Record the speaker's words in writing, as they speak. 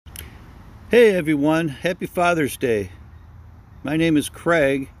Hey everyone, happy Father's Day. My name is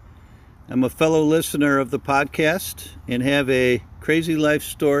Craig. I'm a fellow listener of the podcast and have a crazy life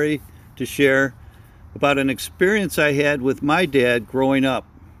story to share about an experience I had with my dad growing up.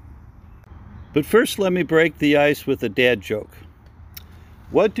 But first, let me break the ice with a dad joke.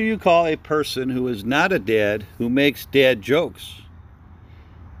 What do you call a person who is not a dad who makes dad jokes?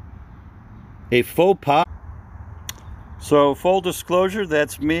 A faux pas. So full disclosure,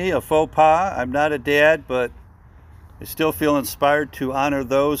 that's me, a faux pas. I'm not a dad, but I still feel inspired to honor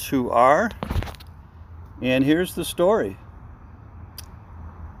those who are. And here's the story.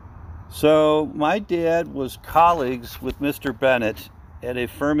 So my dad was colleagues with Mr. Bennett at a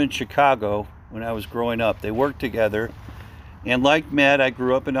firm in Chicago when I was growing up. They worked together. And like Matt, I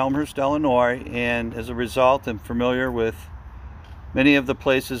grew up in Elmhurst, Illinois, and as a result, I'm familiar with many of the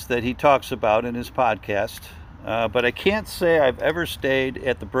places that he talks about in his podcast. But I can't say I've ever stayed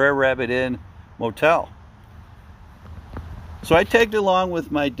at the Brer Rabbit Inn Motel. So I tagged along with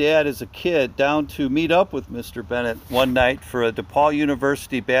my dad as a kid down to meet up with Mr. Bennett one night for a DePaul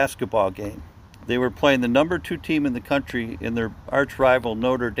University basketball game. They were playing the number 2 team in the country in their arch rival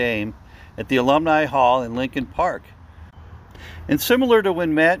Notre Dame at the Alumni Hall in Lincoln Park. And similar to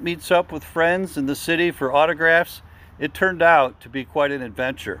when Matt meets up with friends in the city for autographs, it turned out to be quite an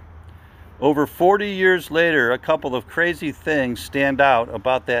adventure. Over 40 years later, a couple of crazy things stand out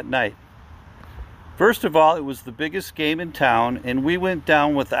about that night. First of all, it was the biggest game in town, and we went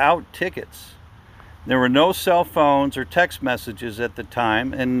down without tickets. There were no cell phones or text messages at the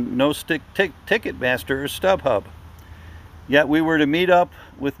time, and no Ticketmaster or StubHub. Yet we were to meet up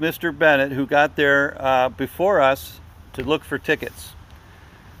with Mr. Bennett, who got there before us to look for tickets.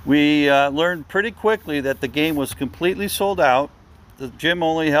 We learned pretty quickly that the game was completely sold out. The gym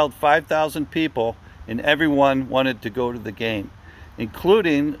only held 5,000 people, and everyone wanted to go to the game,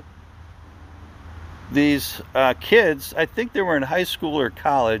 including these kids. I think they were in high school or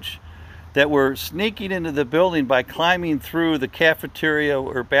college, that were sneaking into the building by climbing through the cafeteria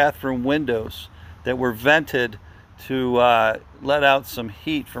or bathroom windows that were vented to let out some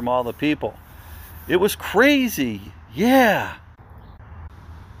heat from all the people. It was crazy, yeah.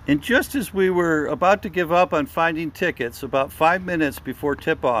 And just as we were about to give up on finding tickets, about 5 minutes before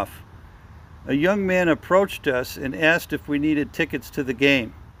tip-off, a young man approached us and asked if we needed tickets to the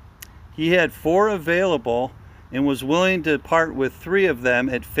game. He had 4 available and was willing to part with 3 of them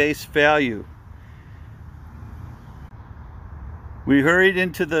at face value. We hurried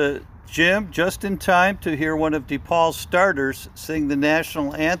into the gym just in time to hear one of DePaul's starters sing the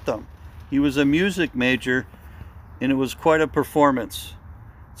national anthem. He was a music major, and it was quite a performance.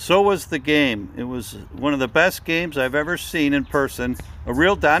 So was the game. It was one of the best games I've ever seen in person, a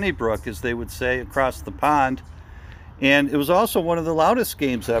real Donnybrook, as they would say, across the pond. And it was also one of the loudest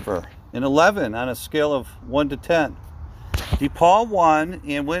games ever, an 11 on a scale of 1 to 10. DePaul won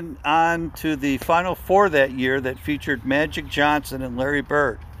and went on to the Final Four that year that featured Magic Johnson and Larry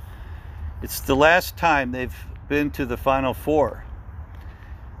Bird. It's the last time they've been to the Final Four.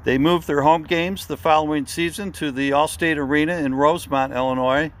 They moved their home games the following season to the Allstate Arena in Rosemont,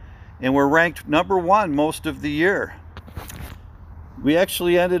 Illinois, and were ranked number 1 most of the year. We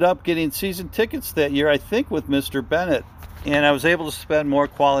actually ended up getting season tickets that year, I think, with Mr. Bennett, and I was able to spend more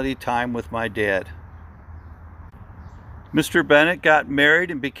quality time with my dad. Mr. Bennett got married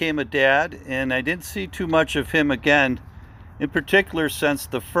and became a dad, and I didn't see too much of him again, in particular since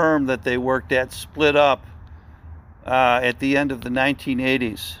the firm that they worked at split up at the end of the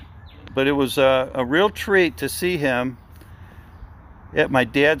 1980s. But it was a real treat to see him at my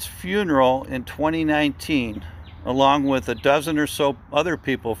dad's funeral in 2019, along with a dozen or so other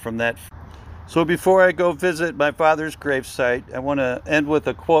people from that. So before I go visit my father's gravesite, I want to end with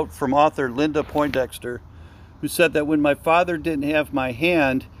a quote from author Linda Poindexter, who said that when my father didn't have my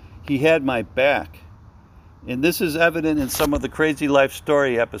hand, he had my back. And this is evident in some of the Crazy Life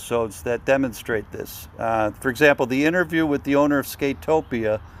Story episodes that demonstrate this. For example, the interview with the owner of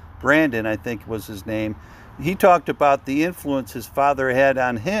Skatopia, Brandon, I think was his name, he talked about the influence his father had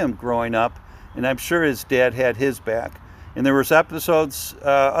on him growing up, and I'm sure his dad had his back. And there was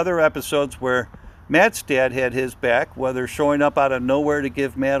other episodes where Matt's dad had his back, whether showing up out of nowhere to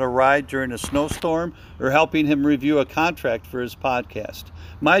give Matt a ride during a snowstorm or helping him review a contract for his podcast.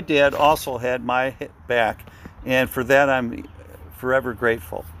 My dad also had my back, and for that I'm forever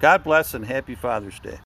grateful. God bless and happy Father's Day.